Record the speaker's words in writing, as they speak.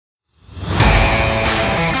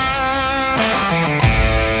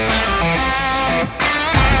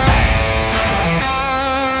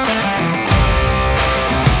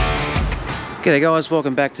G'day guys,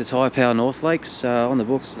 welcome back to Tyrepower North Lakes. On the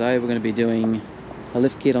books today we're going to be doing a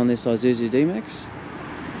lift kit on this Isuzu DMAX.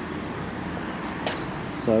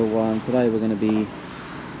 So today we're going to be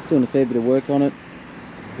doing a fair bit of work on it.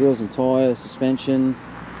 Wheels and tyre, suspension.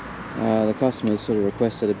 The customer sort of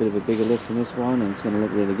requested a bit of a bigger lift than this one and it's going to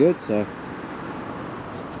look really good. So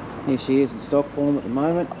here she is in stock form at the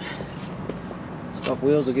moment. Stock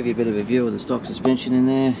wheels, will give you a bit of a view of the stock suspension in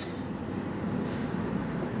there.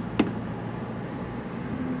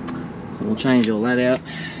 So we'll change all that out.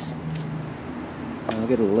 I'll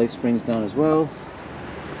get all the leaf springs done as well.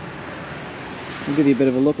 We'll give you a bit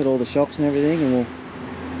of a look at all the shocks and everything, and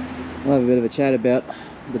we'll have a bit of a chat about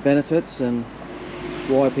the benefits and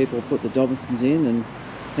why people put the Dobinsons in and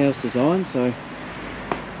how it's designed. So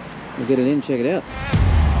we'll get it in and check it out.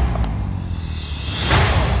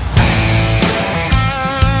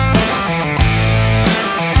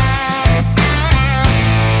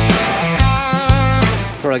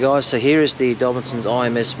 Alright guys, so here is the Dobinsons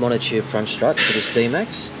IMS Monotube front strut for this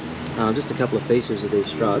DMAX. Just a couple of features of these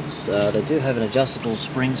struts. They do have an adjustable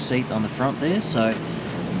spring seat on the front there, so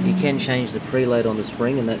you can change the preload on the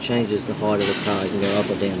spring and that changes the height of the car. You can go up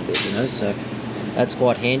or down a bit, you know, so that's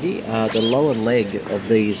quite handy. The lower leg of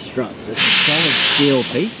these struts, it's a solid steel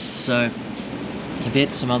piece, so compared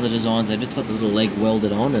to some other designs, they've just got the little leg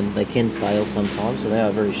welded on and they can fail sometimes, so they are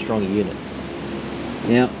a very strong unit.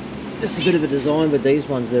 Now, just a bit of a design with these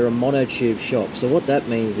ones, they're a monotube shock. So what that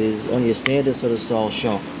means is on your standard sort of style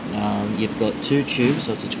shock, you've got two tubes,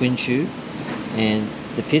 so it's a twin tube, and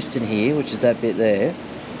the piston here, which is that bit there,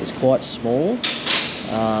 is quite small,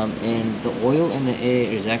 and the oil and the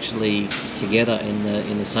air is actually together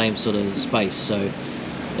in the same sort of space, so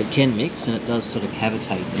it can mix and it does sort of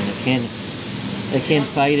cavitate, and it can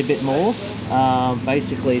fade a bit more.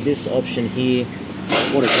 Basically this option here,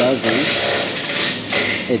 what it does is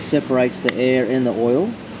it separates the air and the oil,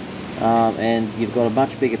 and you've got a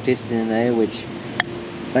much bigger piston in there, which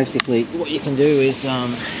basically what you can do is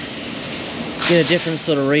get a different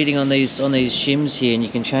sort of reading on these shims here, and you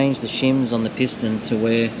can change the shims on the piston to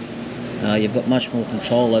where you've got much more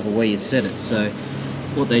control over where you set it. So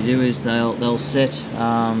what they do is they'll set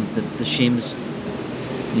the shims,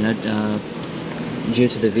 you know, due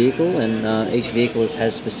to the vehicle, and each vehicle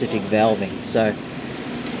has specific valving. So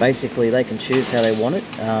basically they can choose how they want it.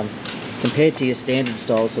 Compared to your standard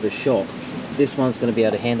style sort of shock, this one's going to be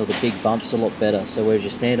able to handle the big bumps a lot better. So whereas your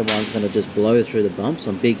standard one's going to just blow through the bumps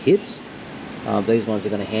on big hits, these ones are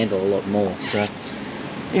going to handle a lot more. So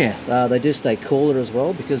yeah, they do stay cooler as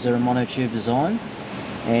well because they're a monotube design,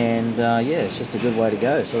 and yeah, it's just a good way to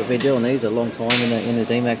go. So we've been doing these a long time in the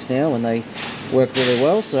DMAX now, and they work really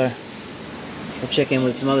well. So we'll check in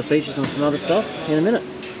with some other features on some other stuff in a minute.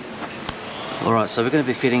 Alright, so we're going to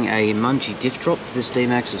be fitting a Munji diff drop to this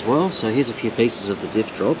DMAX as well. So here's a few pieces of the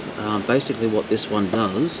diff drop. Basically what this one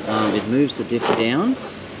does, it moves the diff down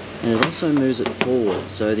and it also moves it forward.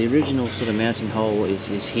 So the original sort of mounting hole is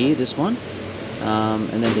here, this one,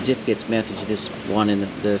 and then the diff gets mounted to this one in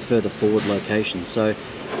the further forward location. So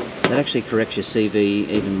that actually corrects your CV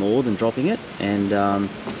even more than dropping it, and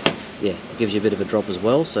yeah, gives you a bit of a drop as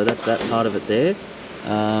well. So that's that part of it there.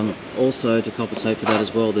 Also to compensate for that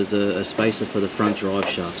as well, there's a spacer for the front drive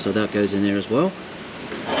shaft, so that goes in there as well.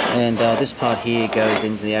 And this part here goes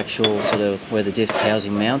into the actual sort of where the diff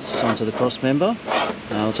housing mounts onto the cross member.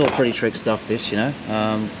 It's all pretty trick stuff, this, you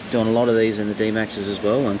know. Doing a lot of these in the DMAXs as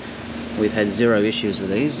well, and we've had zero issues with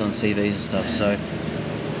these on CVs and stuff. So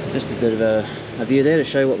just a bit of a view there to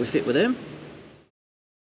show you what we fit with them.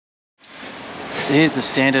 So here's the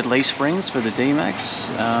standard leaf springs for the DMAX.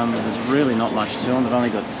 There's really not much to them. They've only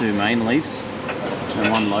got two main leaves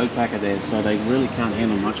and one load packer there, so they really can't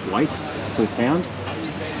handle much weight, we've found.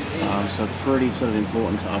 So pretty sort of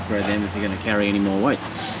important to upgrade them if you're going to carry any more weight.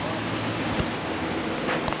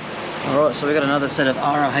 Alright, so we've got another set of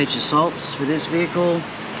ROH Assaults for this vehicle.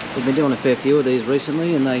 We've been doing a fair few of these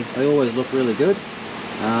recently, and they always look really good.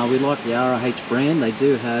 We like the ROH brand. They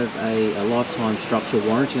do have a lifetime structural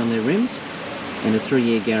warranty on their rims and a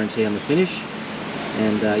 3-year guarantee on the finish,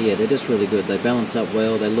 and yeah, they're just really good. They balance up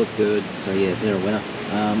well, they look good, so yeah, they're a winner.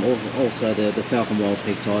 Also the Falken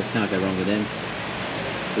Wildpeak tyres, can't go wrong with them.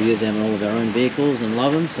 We use them in all of our own vehicles and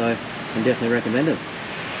love them, so can definitely recommend them.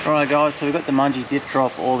 Alright guys, so we've got the Munji diff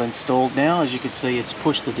drop all installed now. As you can see, it's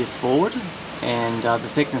pushed the diff forward, and the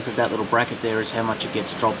thickness of that little bracket there is how much it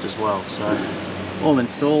gets dropped as well. So all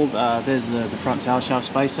installed. There's the front tail shaft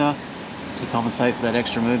spacer to compensate for that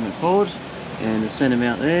extra movement forward, and the centre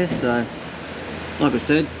mount there. So like I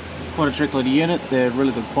said, quite a trick little unit. They're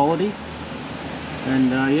really good quality,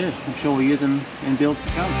 and yeah, I'm sure we'll use them in builds to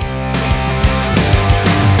come.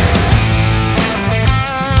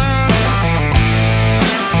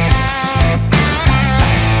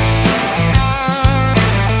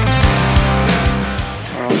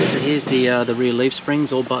 the rear leaf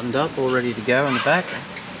springs all buttoned up, all ready to go in the back.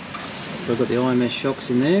 So I've got the IMS shocks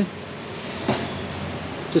in there.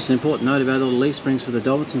 Just an important note about all the leaf springs for the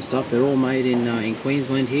Dobinson stuff, they're all made in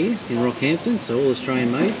Queensland here, in Rockhampton, so all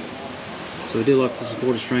Australian made. So we do like to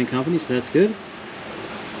support Australian companies, so that's good.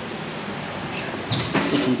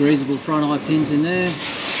 Got some greasable front eye pins in there.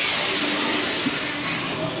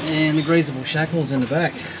 And the greasable shackles in the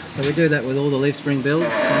back. So we do that with all the leaf spring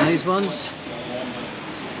builds on these ones.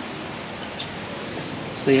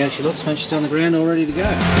 See how she looks when she's on the ground all ready to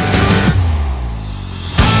go.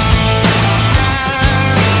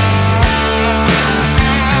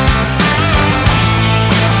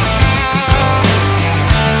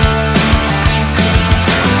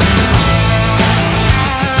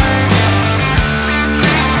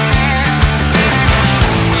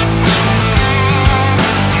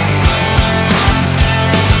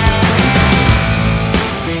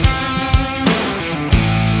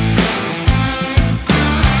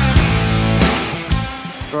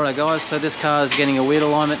 Righto guys, so this car is getting a wheel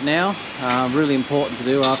alignment now. Really important to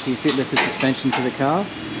do after you fit lifted suspension to the car.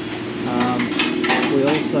 We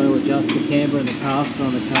also adjust the camber and the caster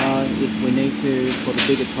on the car if we need to for the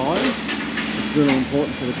bigger tyres. It's really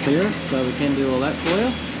important for the clearance, so we can do all that for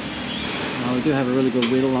you. We do have a really good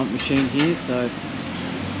wheel alignment machine here, so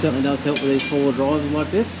it certainly does help with these four-wheel drives like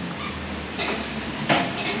this.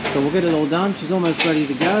 So we'll get it all done. She's almost ready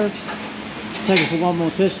to go. Take her for one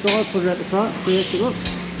more test drive, put her at the front, see how she looks.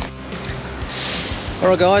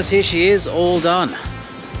 Alright guys, here she is, all done.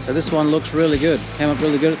 So this one looks really good. Came up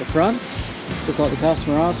really good at the front, just like the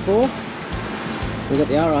customer asked for. So we've got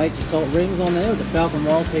the ROH Assault rings on there with the Falken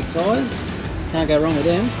Wildpeak tyres. Can't go wrong with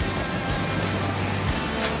them.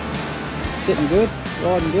 Sitting good,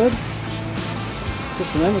 riding good.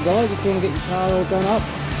 Just remember guys, if you want to get your car all done up,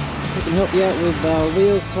 we can help you out with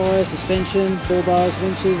wheels, tyres, suspension, bull bars,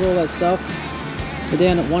 winches, all that stuff. We're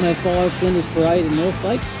down at 105 Flinders Parade in North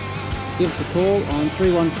Lakes. Give us a call on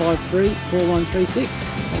 3153 4136.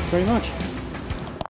 Thanks very much.